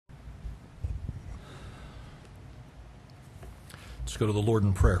Let's go to the Lord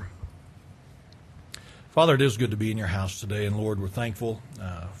in prayer. Father, it is good to be in your house today, and Lord, we're thankful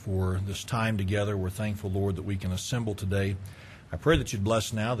for this time together. We're thankful, Lord, that we can assemble today. I pray that you'd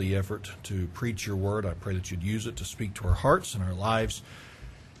bless now the effort to preach your word. I pray that you'd use it to speak to our hearts and our lives.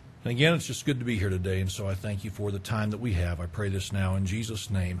 And again, it's just good to be here today, and so I thank you for the time that we have. I pray this now in Jesus'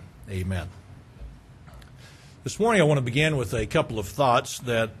 name, amen. This morning I want to begin with a couple of thoughts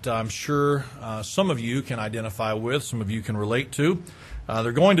that I'm sure some of you can identify with, some of you can relate to. There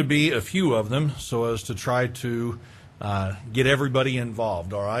are going to be a few of them so as to try to get everybody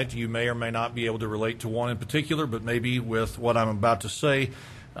involved, all right? You may or may not be able to relate to one in particular, but maybe with what I'm about to say,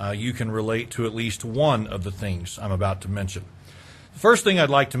 you can relate to at least one of the things I'm about to mention. The first thing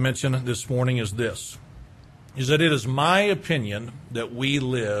I'd like to mention this morning is this, is that it is my opinion that we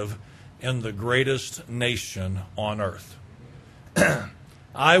live in the greatest nation on earth.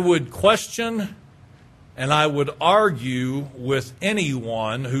 I would question and I would argue with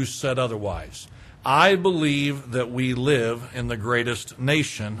anyone who said otherwise. I believe that we live in the greatest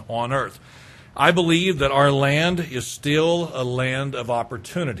nation on earth. I believe that our land is still a land of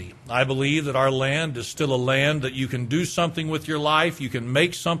opportunity. I believe that our land is still a land that you can do something with your life, you can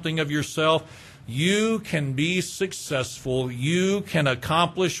make something of yourself, you can be successful, you can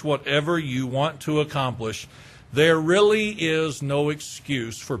accomplish whatever you want to accomplish. There really is no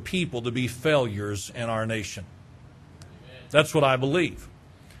excuse for people to be failures in our nation. That's what I believe.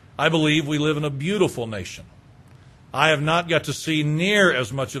 I believe we live in a beautiful nation. I have not got to see near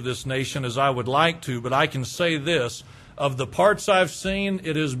as much of this nation as I would like to, but I can say this, of the parts I've seen,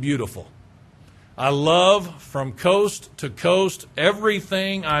 it is beautiful. I love from coast to coast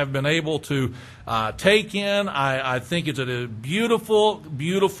everything I've been able to take in. I think it's a beautiful,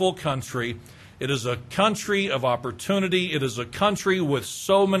 beautiful country. It is a country of opportunity. It is a country with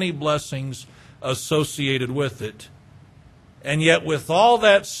so many blessings associated with it. And yet, with all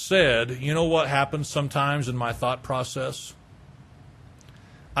that said, you know what happens sometimes in my thought process?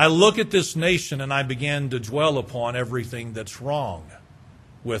 I look at this nation and I begin to dwell upon everything that's wrong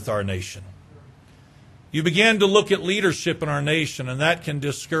with our nation. You begin to look at leadership in our nation, and that can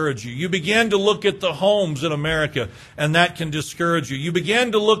discourage you. You begin to look at the homes in America, and that can discourage you. You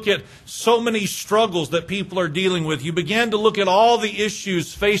begin to look at so many struggles that people are dealing with. You begin to look at all the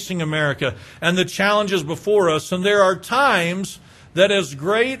issues facing America and the challenges before us, and there are times that as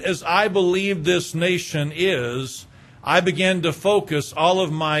great as I believe this nation is, I begin to focus all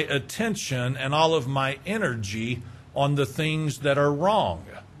of my attention and all of my energy on the things that are wrong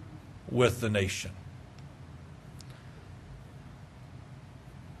with the nation.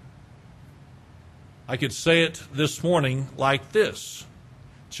 I could say it this morning like this,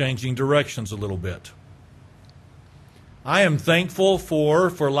 changing directions a little bit. I am thankful for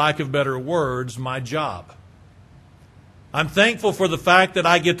lack of better words, my job. I'm thankful for the fact that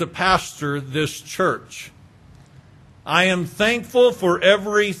I get to pastor this church. I am thankful for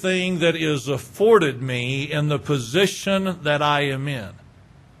everything that is afforded me in the position that I am in.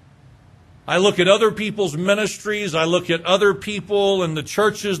 I look at other people's ministries, I look at other people and the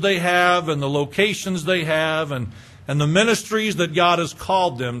churches they have and the locations they have and the ministries that God has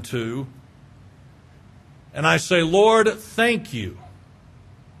called them to. And I say, Lord, thank you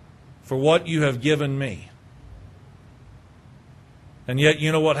for what you have given me. And yet,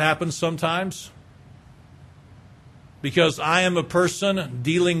 you know what happens sometimes? Because I am a person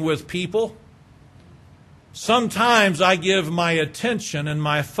dealing with people, sometimes I give my attention and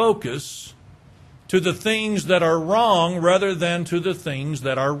my focus to the things that are wrong rather than to the things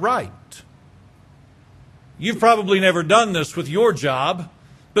that are right. You've probably never done this with your job,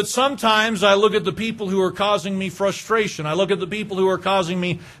 but sometimes I look at the people who are causing me frustration. I look at the people who are causing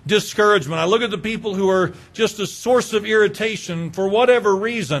me discouragement. I look at the people who are just a source of irritation for whatever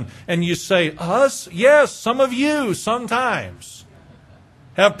reason. And you say, us? Yes, some of you sometimes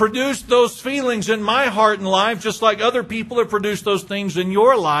have produced those feelings in my heart and life, just like other people have produced those things in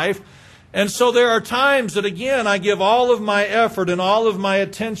your life. And so there are times that, again, I give all of my effort and all of my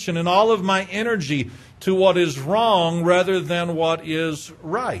attention and all of my energy to what is wrong rather than what is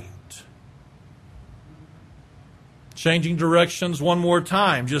right. Changing directions one more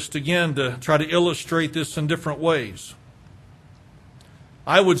time, just again to try to illustrate this in different ways.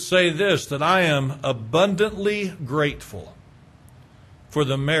 I would say this, that I am abundantly grateful for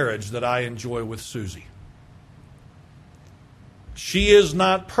the marriage that I enjoy with Susie. She is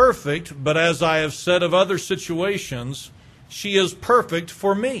not perfect, but as I have said of other situations, she is perfect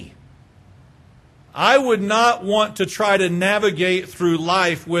for me. I would not want to try to navigate through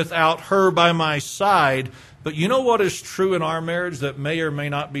life without her by my side. But you know what is true in our marriage that may or may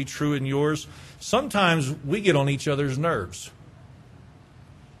not be true in yours? Sometimes we get on each other's nerves.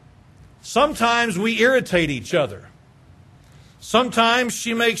 Sometimes we irritate each other. Sometimes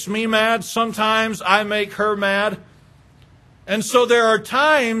she makes me mad. Sometimes I make her mad. And so there are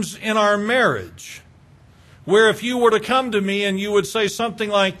times in our marriage where if you were to come to me and you would say something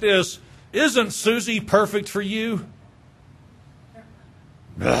like this, "Isn't Susie perfect for you?"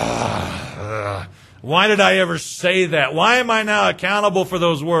 Why did I ever say that? Why am I now accountable for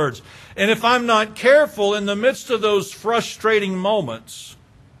those words? And if I'm not careful, in the midst of those frustrating moments,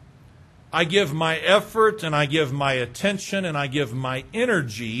 I give my effort and I give my attention and I give my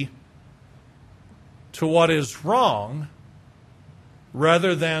energy to what is wrong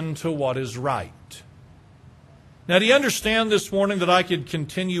rather than to what is right. Now, do you understand this morning that I could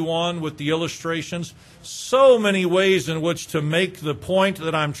continue on with the illustrations? So many ways in which to make the point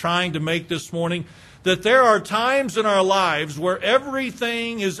that I'm trying to make this morning, that there are times in our lives where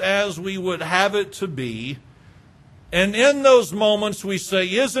everything is as we would have it to be. And in those moments we say,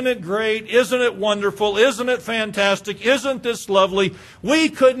 "Isn't it great? Isn't it wonderful? Isn't it fantastic? Isn't this lovely? We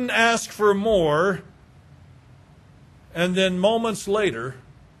couldn't ask for more." And then moments later,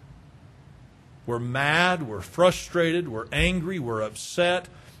 we're mad, we're frustrated, we're angry, we're upset.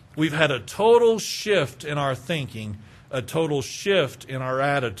 We've had a total shift in our thinking, a total shift in our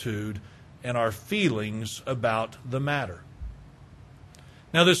attitude and our feelings about the matter.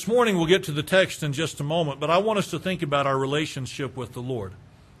 Now, this morning we'll get to the text in just a moment, but I want us to think about our relationship with the Lord.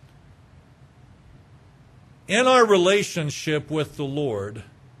 In our relationship with the Lord,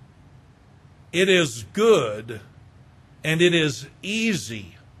 it is good and it is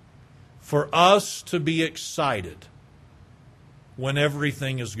easy for us to be excited when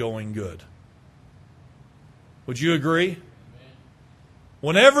everything is going good. Would you agree?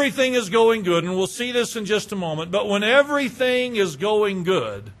 When everything is going good, and we'll see this in just a moment, but when everything is going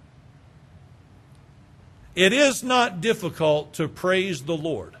good, it is not difficult to praise the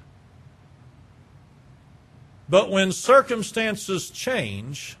Lord. But when circumstances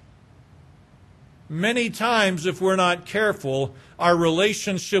change, many times, if we're not careful, our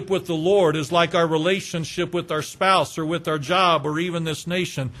relationship with the Lord is like our relationship with our spouse or with our job or even this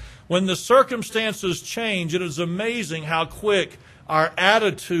nation. When the circumstances change, it is amazing how quick our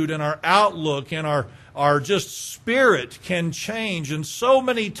attitude and our outlook and our just spirit can change. And so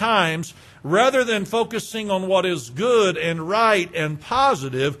many times, rather than focusing on what is good and right and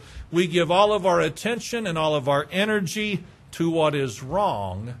positive, we give all of our attention and all of our energy to what is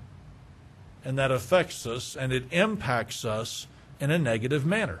wrong. And that affects us and it impacts us in a negative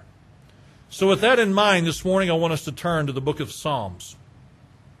manner. So with that in mind, this morning I want us to turn to the book of Psalms.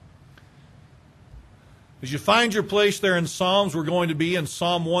 As you find your place there in Psalms, we're going to be in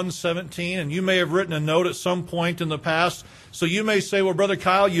Psalm 117, and you may have written a note at some point in the past. So you may say, "Well, Brother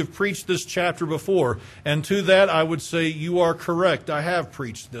Kyle, you've preached this chapter before." And to that, I would say you are correct. I have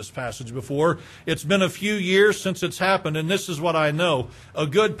preached this passage before. It's been a few years since it's happened, and this is what I know. A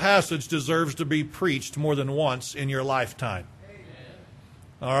good passage deserves to be preached more than once in your lifetime.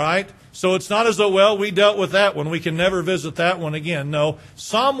 All right? So it's not as though, well, we dealt with that one, we can never visit that one again. No,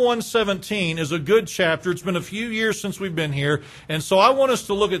 Psalm 117 is a good chapter. It's been a few years since we've been here. And so I want us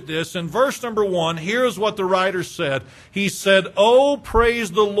to look at this. In verse number 1, here's what the writer said. He said, "Oh,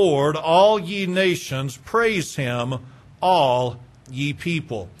 praise the Lord, all ye nations. Praise Him, all ye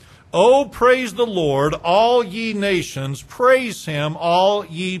people." Oh, praise the Lord, all ye nations. Praise Him, all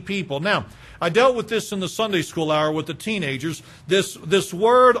ye people. Now, I dealt with this in the Sunday school hour with the teenagers. This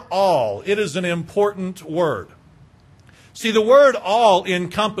word all, it is an important word. See, the word all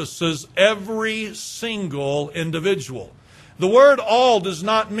encompasses every single individual. The word all does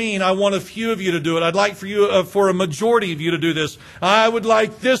not mean I want a few of you to do it. I'd like for a majority of you to do this. I would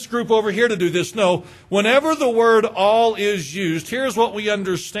like this group over here to do this. No, whenever the word all is used, here's what we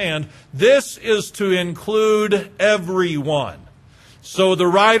understand. This is to include everyone. So the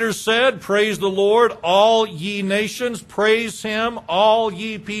writer said, "Praise the Lord, all ye nations. Praise Him, all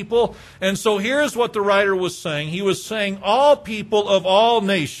ye people." And so here's what the writer was saying. He was saying, all people of all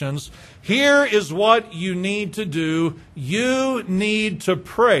nations, here is what you need to do. You need to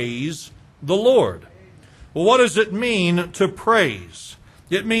praise the Lord. Well, what does it mean to praise?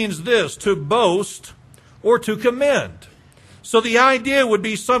 It means this, to boast or to commend. So the idea would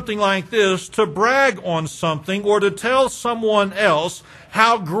be something like this, to brag on something or to tell someone else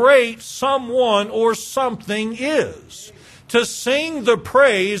how great someone or something is. To sing the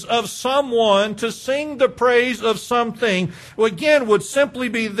praise of someone, to sing the praise of something, again, would simply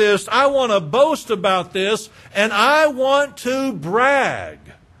be this, I want to boast about this and I want to brag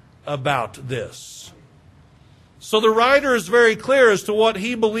about this. So the writer is very clear as to what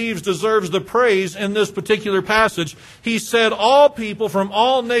he believes deserves the praise in this particular passage. He said, all people from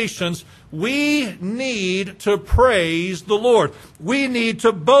all nations, we need to praise the Lord. We need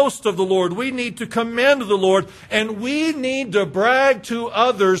to boast of the Lord. We need to commend the Lord. And we need to brag to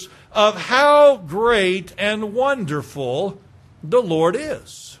others of how great and wonderful the Lord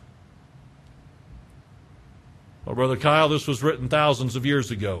is. Well, Brother Kyle, this was written thousands of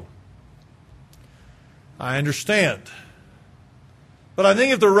years ago. I understand. But I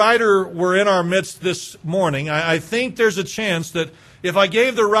think if the writer were in our midst this morning, I think there's a chance that if I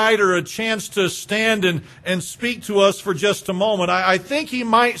gave the writer a chance to stand and speak to us for just a moment, I think he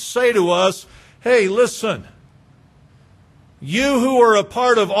might say to us, hey, listen, you who are a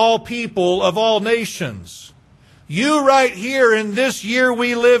part of all people, of all nations, you right here in this year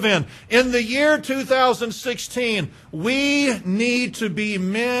we live in the year 2016, we need to be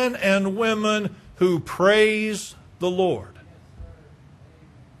men and women who praise the Lord.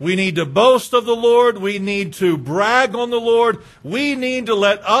 We need to boast of the Lord. We need to brag on the Lord. We need to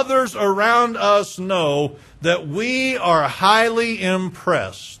let others around us know that we are highly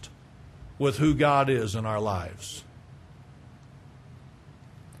impressed with who God is in our lives.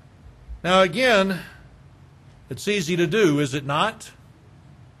 Now again, it's easy to do, is it not?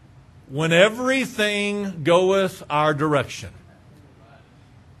 When everything goeth our direction.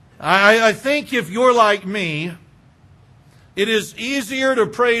 I think if you're like me, it is easier to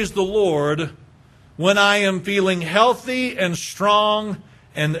praise the Lord when I am feeling healthy and strong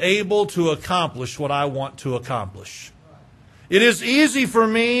and able to accomplish what I want to accomplish. It is easy for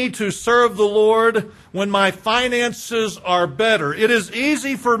me to serve the Lord when my finances are better. It is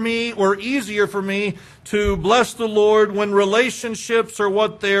easy for me or easier for me to bless the Lord when relationships are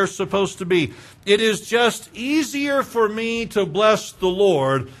what they're supposed to be. It is just easier for me to bless the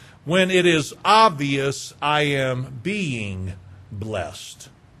Lord when it is obvious I am being blessed.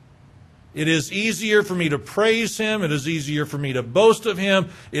 It is easier for me to praise Him. It is easier for me to boast of Him.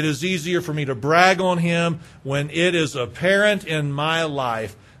 It is easier for me to brag on Him when it is apparent in my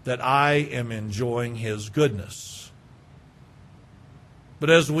life that I am enjoying His goodness.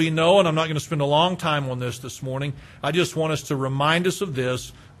 But as we know, and I'm not going to spend a long time on this morning, I just want us to remind us of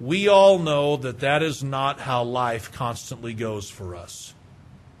this. We all know that that is not how life constantly goes for us.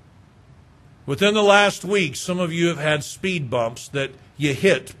 Within the last week, some of you have had speed bumps that you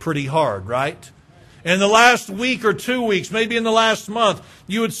hit pretty hard, right? In the last week or 2 weeks, maybe in the last month,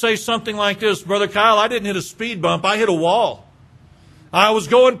 you would say something like this, Brother Kyle, I didn't hit a speed bump, I hit a wall. I was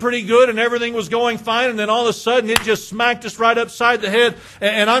going pretty good and everything was going fine, and then all of a sudden it just smacked us right upside the head.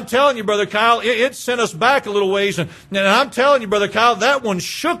 And I'm telling you, Brother Kyle, it sent us back a little ways. And I'm telling you, Brother Kyle, that one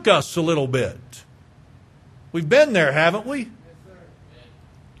shook us a little bit. We've been there, haven't we?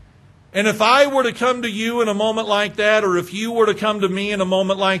 And if I were to come to you in a moment like that, or if you were to come to me in a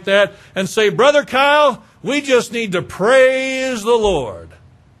moment like that and say, Brother Kyle, we just need to praise the Lord.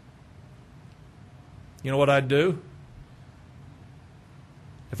 You know what I'd do?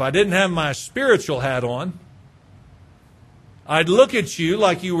 If I didn't have my spiritual hat on, I'd look at you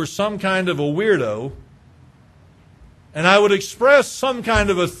like you were some kind of a weirdo, and I would express some kind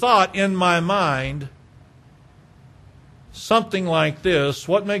of a thought in my mind. Something like this,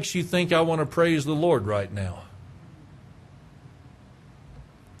 what makes you think I want to praise the Lord right now?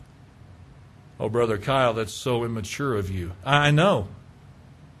 Oh, Brother Kyle, that's so immature of you. I know.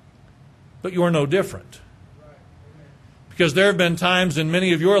 But you're no different. Because there have been times in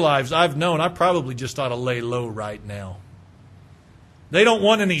many of your lives I've known I probably just ought to lay low right now. They don't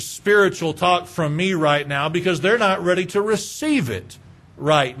want any spiritual talk from me right now because they're not ready to receive it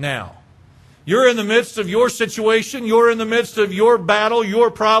right now. You're in the midst of your situation. You're in the midst of your battle, your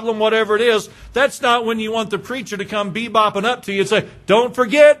problem, whatever it is. That's not when you want the preacher to come bebopping up to you and say, don't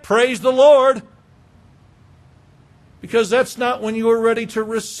forget, praise the Lord. Because that's not when you're ready to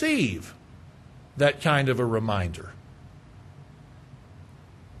receive that kind of a reminder.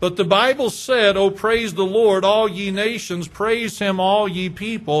 But the Bible said, oh, praise the Lord, all ye nations, praise Him, all ye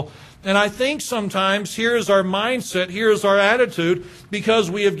people. And I think sometimes here's our mindset, here's our attitude,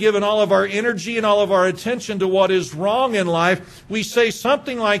 because we have given all of our energy and all of our attention to what is wrong in life. We say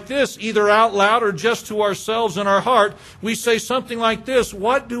something like this, either out loud or just to ourselves in our heart. We say something like this,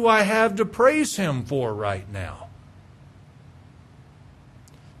 what do I have to praise Him for right now?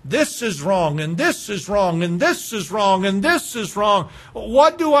 This is wrong, and this is wrong, and this is wrong, and this is wrong.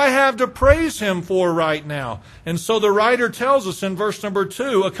 What do I have to praise Him for right now? And so the writer tells us in verse number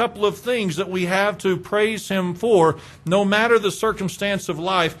 2 a couple of things that we have to praise Him for, no matter the circumstance of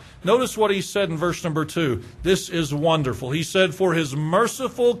life. Notice what he said in verse number 2. This is wonderful. He said, for His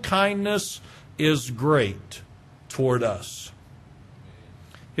merciful kindness is great toward us.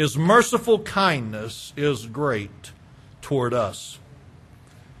 His merciful kindness is great toward us.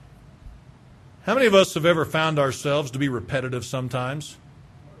 How many of us have ever found ourselves to be repetitive sometimes?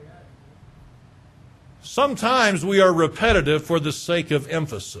 Sometimes we are repetitive for the sake of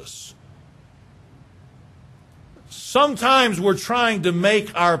emphasis. Sometimes we're trying to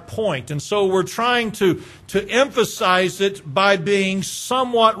make our point, and so we're trying to emphasize it by being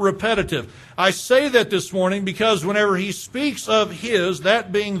somewhat repetitive. I say that this morning because whenever he speaks of his,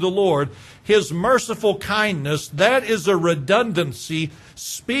 that being the Lord, his merciful kindness, that is a redundancy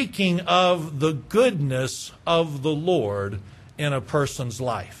speaking of the goodness of the Lord in a person's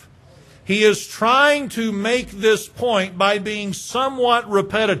life. He is trying to make this point by being somewhat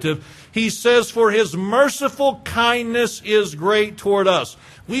repetitive. He says, for his merciful kindness is great toward us.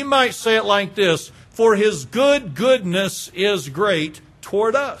 We might say it like this, for his goodness is great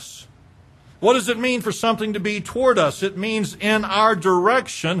toward us. What does it mean for something to be toward us? It means in our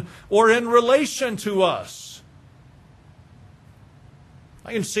direction or in relation to us.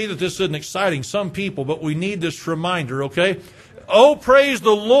 I can see that this isn't exciting some people, but we need this reminder, okay? Oh, praise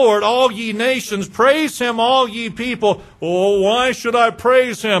the Lord, all ye nations. Praise him, all ye people. Oh, why should I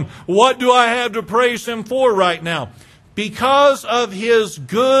praise him? What do I have to praise him for right now? Because of his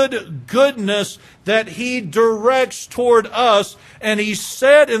goodness that he directs toward us. And he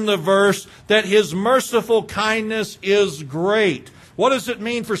said in the verse that his merciful kindness is great. What does it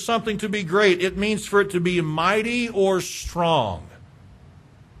mean for something to be great? It means for it to be mighty or strong.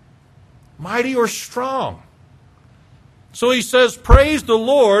 Mighty or strong. So he says, praise the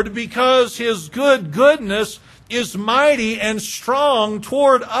Lord because his goodness is mighty and strong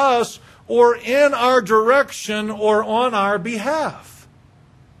toward us or in our direction or on our behalf.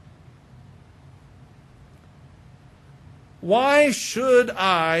 Why should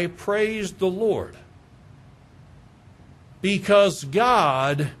I praise the Lord? Because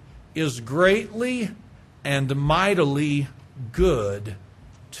God is greatly and mightily good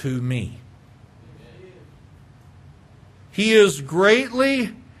to me. He is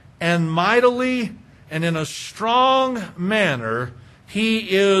greatly and mightily and in a strong manner, he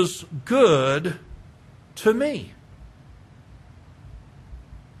is good to me.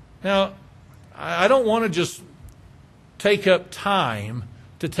 Now, I don't want to just take up time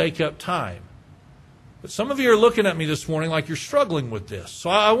to take up time. But some of you are looking at me this morning like you're struggling with this. So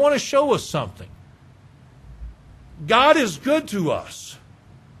I want to show us something. God is good to us.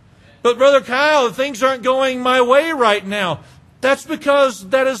 But Brother Kyle, things aren't going my way right now. That's because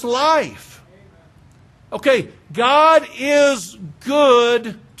that is life. Okay, God is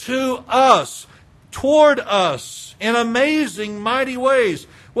good to us, toward us, in amazing, mighty ways.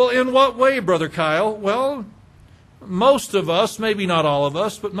 Well, in what way, Brother Kyle? Well, most of us, maybe not all of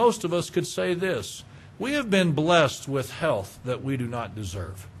us, but most of us could say this. We have been blessed with health that we do not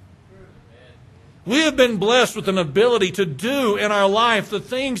deserve. We have been blessed with an ability to do in our life the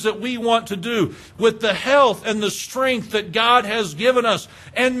things that we want to do with the health and the strength that God has given us.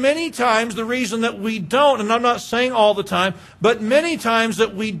 And many times the reason that we don't, and I'm not saying all the time, but many times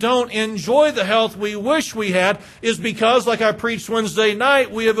that we don't enjoy the health we wish we had is because, like I preached Wednesday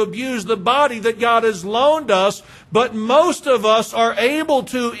night, we have abused the body that God has loaned us. But most of us are able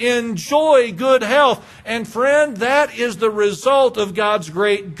to enjoy good health. And friend, that is the result of God's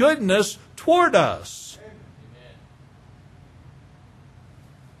great goodness toward us.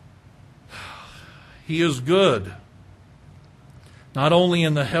 He is good, not only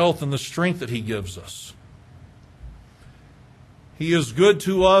in the health and the strength that he gives us. He is good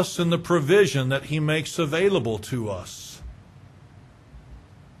to us in the provision that he makes available to us.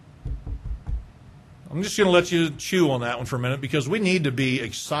 I'm just going to let you chew on that one for a minute because we need to be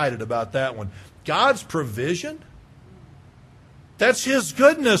excited about that one. God's provision? That's his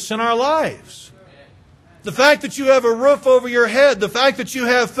goodness in our lives. The fact that you have a roof over your head, the fact that you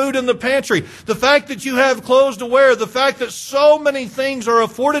have food in the pantry, the fact that you have clothes to wear, the fact that so many things are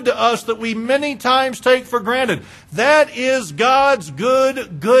afforded to us that we many times take for granted. That is God's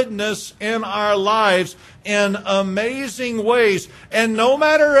goodness in our lives in amazing ways. And no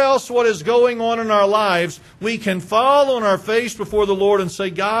matter else what is going on in our lives, we can fall on our face before the Lord and say,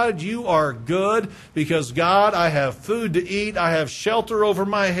 God, you are good because, God, I have food to eat. I have shelter over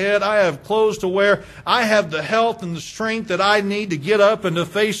my head. I have clothes to wear. I have the health and the strength that I need to get up and to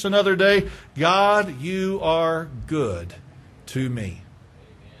face another day. God, you are good to me.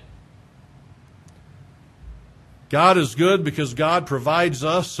 God is good because God provides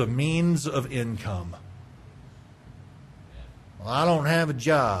us a means of income. Well, I don't have a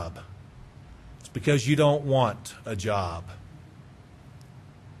job. It's because you don't want a job.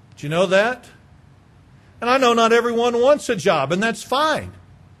 Do you know that? And I know not everyone wants a job, and that's fine.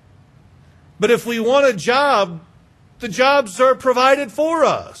 But if we want a job, the jobs are provided for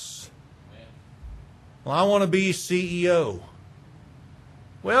us. Well, I want to be CEO.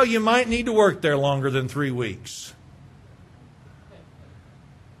 Well, you might need to work there longer than 3 weeks.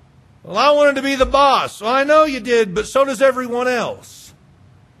 Well, I wanted to be the boss. Well, I know you did, but so does everyone else.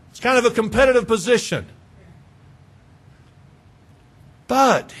 It's kind of a competitive position.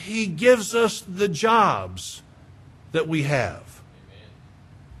 But He gives us the jobs that we have.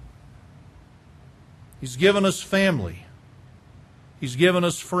 He's given us family. He's given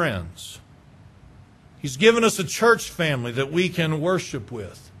us friends. He's given us a church family that we can worship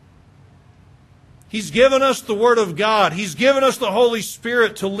with. He's given us the Word of God. He's given us the Holy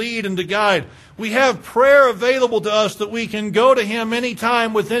Spirit to lead and to guide. We have prayer available to us that we can go to Him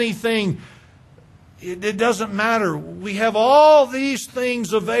anytime with anything. It doesn't matter. We have all these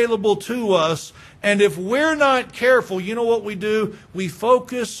things available to us. And if we're not careful, you know what we do? We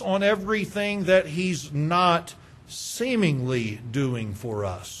focus on everything that He's not seemingly doing for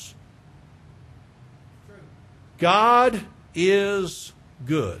us. God is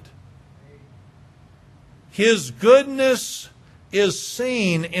good. His goodness is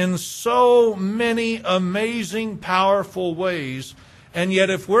seen in so many amazing, powerful ways. And yet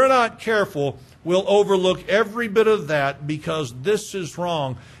if we're not careful, we'll overlook every bit of that because this is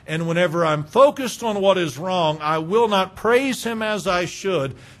wrong. And whenever I'm focused on what is wrong, I will not praise Him as I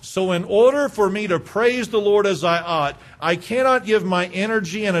should. So in order for me to praise the Lord as I ought, I cannot give my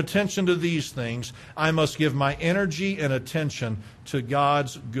energy and attention to these things. I must give my energy and attention to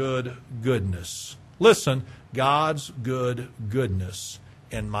God's goodness. Listen, God's goodness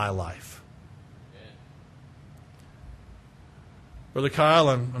in my life. Brother Kyle,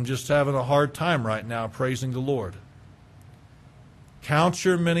 I'm just having a hard time right now praising the Lord. Count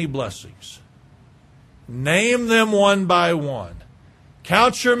your many blessings. Name them one by one.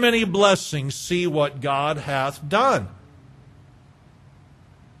 Count your many blessings. See what God hath done.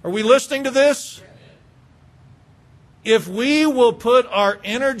 Are we listening to this? If we will put our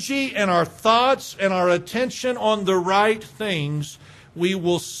energy and our thoughts and our attention on the right things, we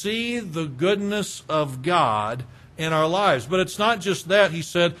will see the goodness of God in our lives. But it's not just that. He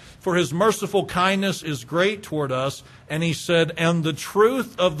said, for His merciful kindness is great toward us. And He said, and the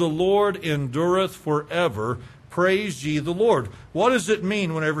truth of the Lord endureth forever. Praise ye the Lord. What does it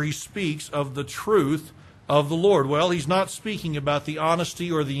mean whenever He speaks of the truth of the Lord? Well, He's not speaking about the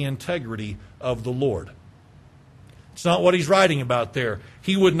honesty or the integrity of the Lord. It's not what He's writing about there.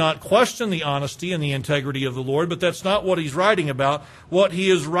 He would not question the honesty and the integrity of the Lord, but that's not what He's writing about. What He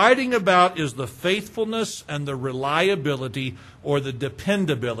is writing about is the faithfulness and the reliability or the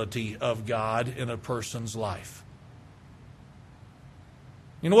dependability of God in a person's life.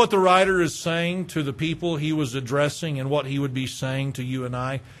 You know what the writer is saying to the people he was addressing and what he would be saying to you and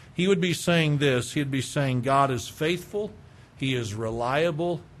I? He would be saying this. He'd be saying God is faithful, He is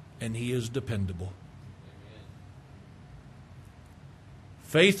reliable, and He is dependable.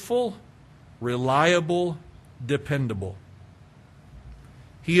 Faithful, reliable, dependable.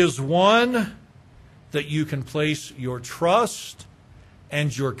 He is one that you can place your trust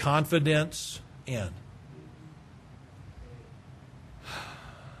and your confidence in.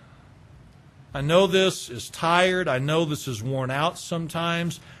 I know this is tired. I know this is worn out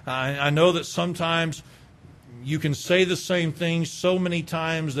sometimes. I know that sometimes you can say the same thing so many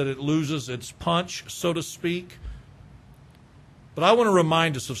times that it loses its punch, so to speak. But I want to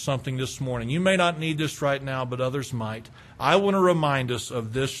remind us of something this morning. You may not need this right now, but others might. I want to remind us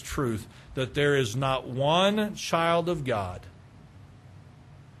of this truth, that there is not one child of God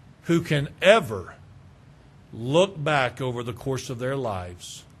who can ever look back over the course of their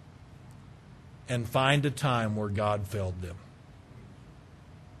lives and find a time where God failed them.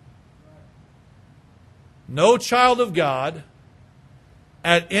 No child of God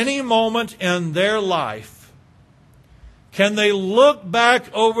at any moment in their life can they look back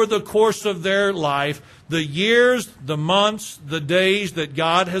over the course of their life, the years, the months, the days that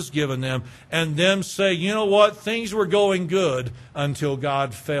God has given them, and then say, you know what, things were going good until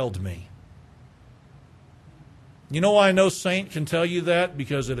God failed me. You know why no saint can tell you that?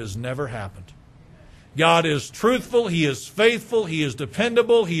 Because it has never happened. God is truthful, He is faithful, He is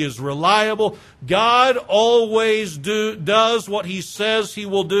dependable, He is reliable. God always does what He says He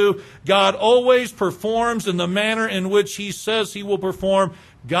will do. God always performs in the manner in which He says He will perform.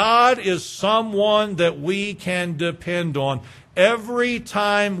 God is someone that we can depend on. Every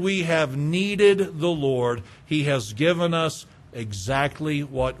time we have needed the Lord, He has given us exactly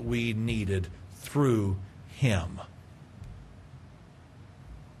what we needed through Him.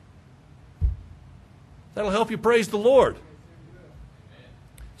 That'll help you praise the Lord.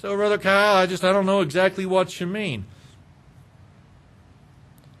 So, Brother Kyle, I don't know exactly what you mean.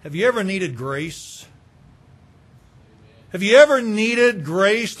 Have you ever needed grace? Have you ever needed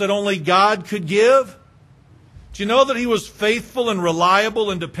grace that only God could give? Do you know that He was faithful and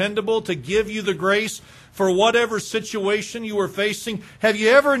reliable and dependable to give you the grace for whatever situation you were facing? Have you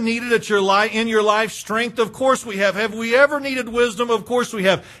ever needed in your life strength? Of course we have. Have we ever needed wisdom? Of course we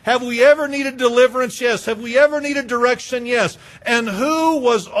have. Have we ever needed deliverance? Yes. Have we ever needed direction? Yes. And who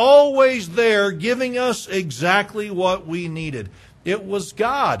was always there giving us exactly what we needed? It was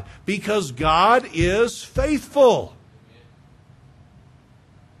God, because God is faithful.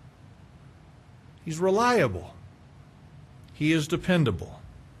 He's reliable. He is dependable.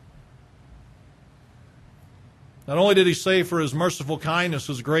 Not only did He say, for His merciful kindness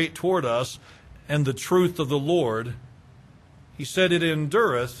is great toward us, and the truth of the Lord, He said, it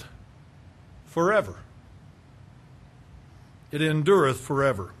endureth forever. It endureth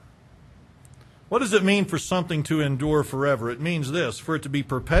forever. What does it mean for something to endure forever? It means this, for it to be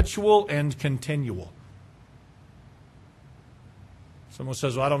perpetual and continual. Someone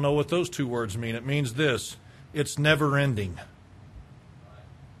says, well, I don't know what those two words mean. It means this, it's never ending.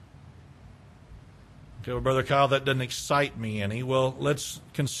 Okay, well, Brother Kyle, that doesn't excite me any. Well, let's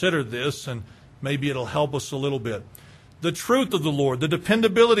consider this, and maybe it'll help us a little bit. The truth of the Lord, the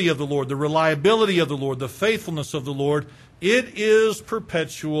dependability of the Lord, the reliability of the Lord, the faithfulness of the Lord, it is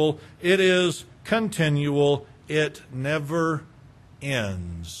perpetual, it is continual, it never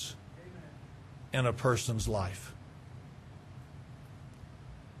ends in a person's life.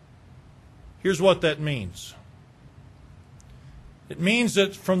 Here's what that means. It means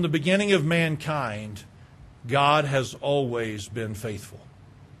that from the beginning of mankind, God has always been faithful.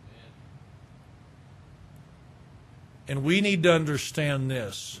 And we need to understand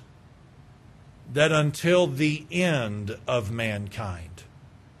this, that until the end of mankind,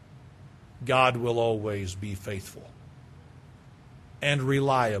 God will always be faithful and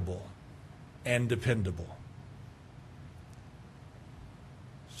reliable and dependable.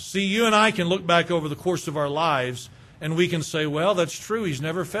 See, you and I can look back over the course of our lives and we can say, well, that's true. He's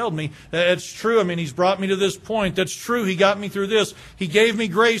never failed me. That's true. I mean, He's brought me to this point. That's true. He got me through this. He gave me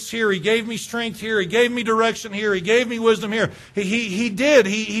grace here. He gave me strength here. He gave me direction here. He gave me wisdom here. He did.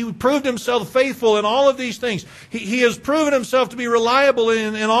 He proved Himself faithful in all of these things. He has proven Himself to be reliable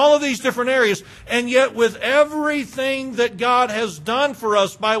in all of these different areas. And yet with everything that God has done for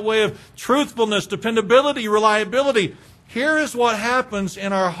us by way of truthfulness, dependability, reliability, here is what happens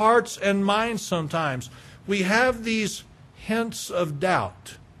in our hearts and minds sometimes. We have these hints of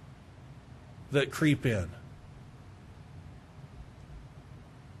doubt that creep in.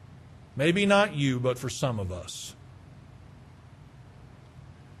 Maybe not you, but for some of us.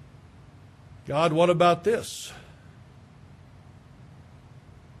 God, what about this?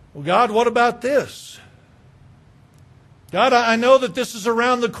 Well, God, what about this? God, I know that this is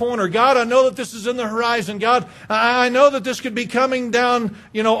around the corner. God, I know that this is in the horizon. God, I know that this could be coming down,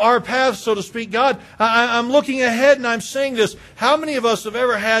 our path, so to speak. God, I'm looking ahead and I'm seeing this. How many of us have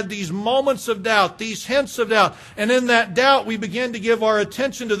ever had these moments of doubt, these hints of doubt? And in that doubt, we begin to give our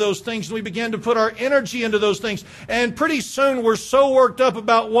attention to those things and we begin to put our energy into those things. And pretty soon we're so worked up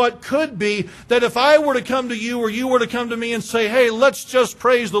about what could be that if I were to come to you or you were to come to me and say, hey, let's just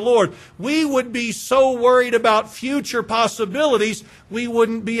praise the Lord, we would be so worried about future possibilities, we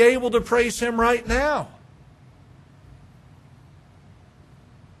wouldn't be able to praise Him right now.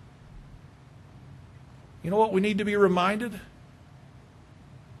 You know what we need to be reminded?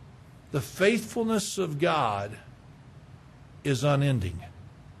 The faithfulness of God is unending.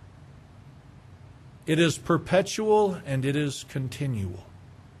 It is perpetual and it is continual.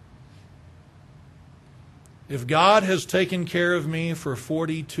 If God has taken care of me for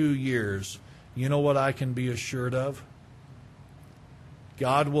 42 years, you know what I can be assured of?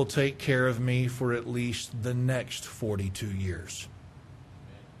 God will take care of me for at least the next 42 years.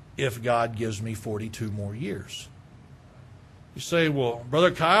 If God gives me 42 more years. You say, well, Brother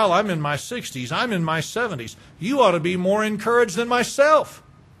Kyle, I'm in my 60s. I'm in my 70s. You ought to be more encouraged than myself.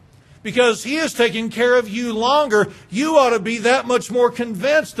 Because He has taken care of you longer. You ought to be that much more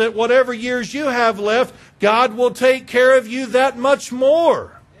convinced that whatever years you have left, God will take care of you that much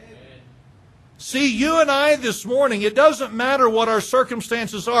more. See, you and I this morning, it doesn't matter what our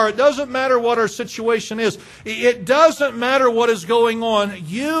circumstances are. It doesn't matter what our situation is. It doesn't matter what is going on.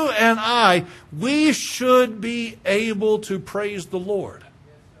 You and I, we should be able to praise the Lord.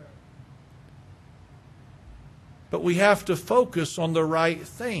 But we have to focus on the right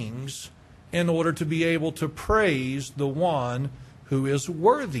things in order to be able to praise the one who is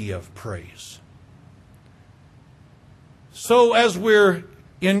worthy of praise. So as we're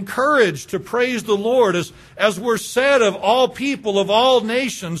encouraged to praise the Lord, as we're said of all people, of all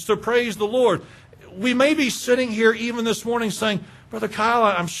nations, to praise the Lord, we may be sitting here even this morning saying, Brother Kyle,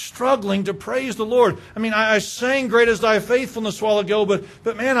 I'm struggling to praise the Lord. I mean, I sang Great is Thy Faithfulness a while ago,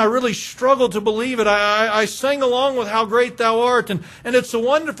 but man, I really struggle to believe it. I sang along with How Great Thou Art, and it's a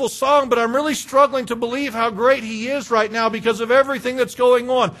wonderful song, but I'm really struggling to believe how great He is right now because of everything that's going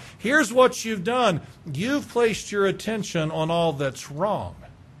on. Here's what you've done. You've placed your attention on all that's wrong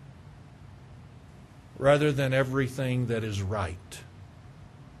rather than everything that is right.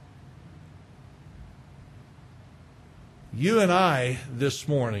 You and I, this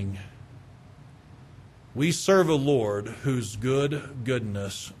morning, we serve a Lord whose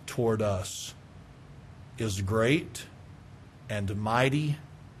goodness toward us is great and mighty.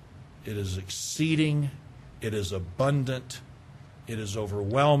 It is exceeding. It is abundant. It is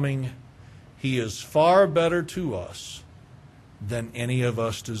overwhelming. He is far better to us than any of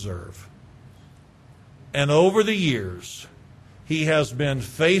us deserve. And over the years, He has been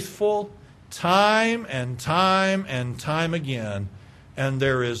faithful time and time and time again, and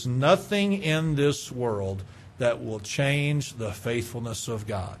there is nothing in this world that will change the faithfulness of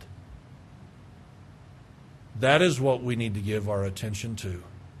God. That is what we need to give our attention to.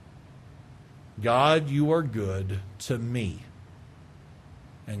 God, you are good to me.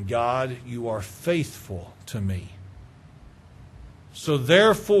 And God, you are faithful to me. So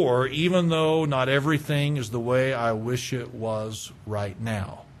therefore, even though not everything is the way I wish it was right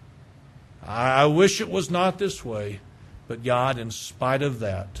now, I wish it was not this way, but God, in spite of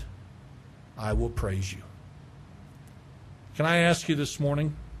that, I will praise you. Can I ask you this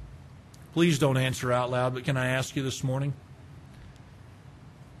morning? Please don't answer out loud, but can I ask you this morning?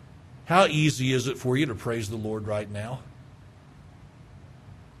 How easy is it for you to praise the Lord right now?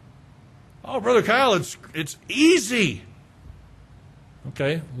 Oh, Brother Kyle, it's easy.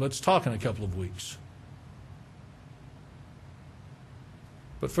 Okay, let's talk in a couple of weeks.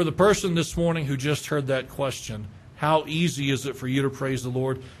 But for the person this morning who just heard that question, how easy is it for you to praise the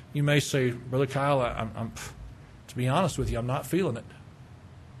Lord? You may say, Brother Kyle, I'm to be honest with you, I'm not feeling it.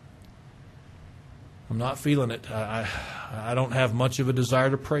 I'm not feeling it. I don't have much of a desire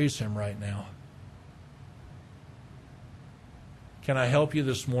to praise Him right now. Can I help you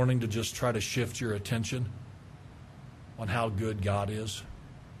this morning to just try to shift your attention on how good God is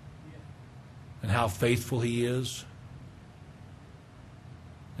and how faithful He is?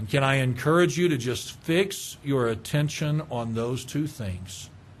 And can I encourage you to just fix your attention on those two things?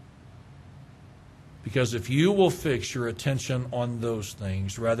 Because if you will fix your attention on those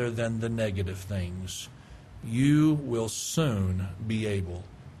things rather than the negative things, you will soon be able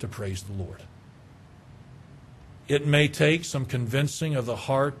to praise the Lord. It may take some convincing of the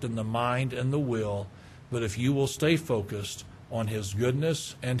heart and the mind and the will, but if you will stay focused on His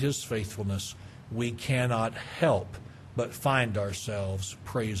goodness and His faithfulness, we cannot help but find ourselves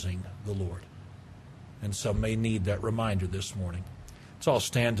praising the Lord. And some may need that reminder this morning. Let's all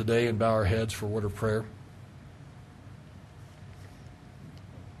stand today and bow our heads for a word of prayer.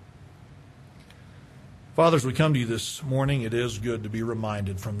 Father, as we come to you this morning, it is good to be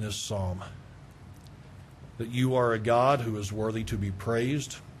reminded from this psalm that you are a God who is worthy to be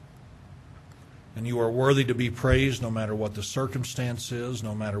praised. And you are worthy to be praised no matter what the circumstance is,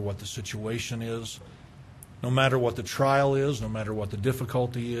 no matter what the situation is, no matter what the trial is, no matter what the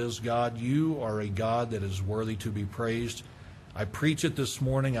difficulty is. God, you are a God that is worthy to be praised. I preach it this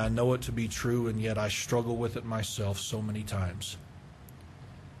morning. I know it to be true, and yet I struggle with it myself so many times.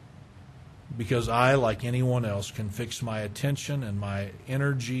 Because I, like anyone else, can fix my attention and my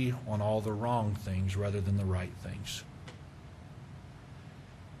energy on all the wrong things rather than the right things.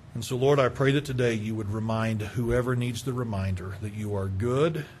 And so, Lord, I pray that today you would remind whoever needs the reminder that you are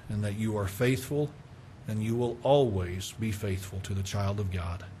good and that you are faithful, and you will always be faithful to the child of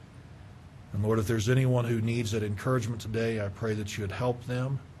God. And Lord, if there's anyone who needs that encouragement today, I pray that you would help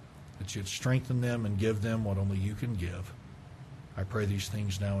them, that you would strengthen them and give them what only you can give. I pray these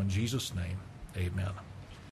things now in Jesus' name. Amen.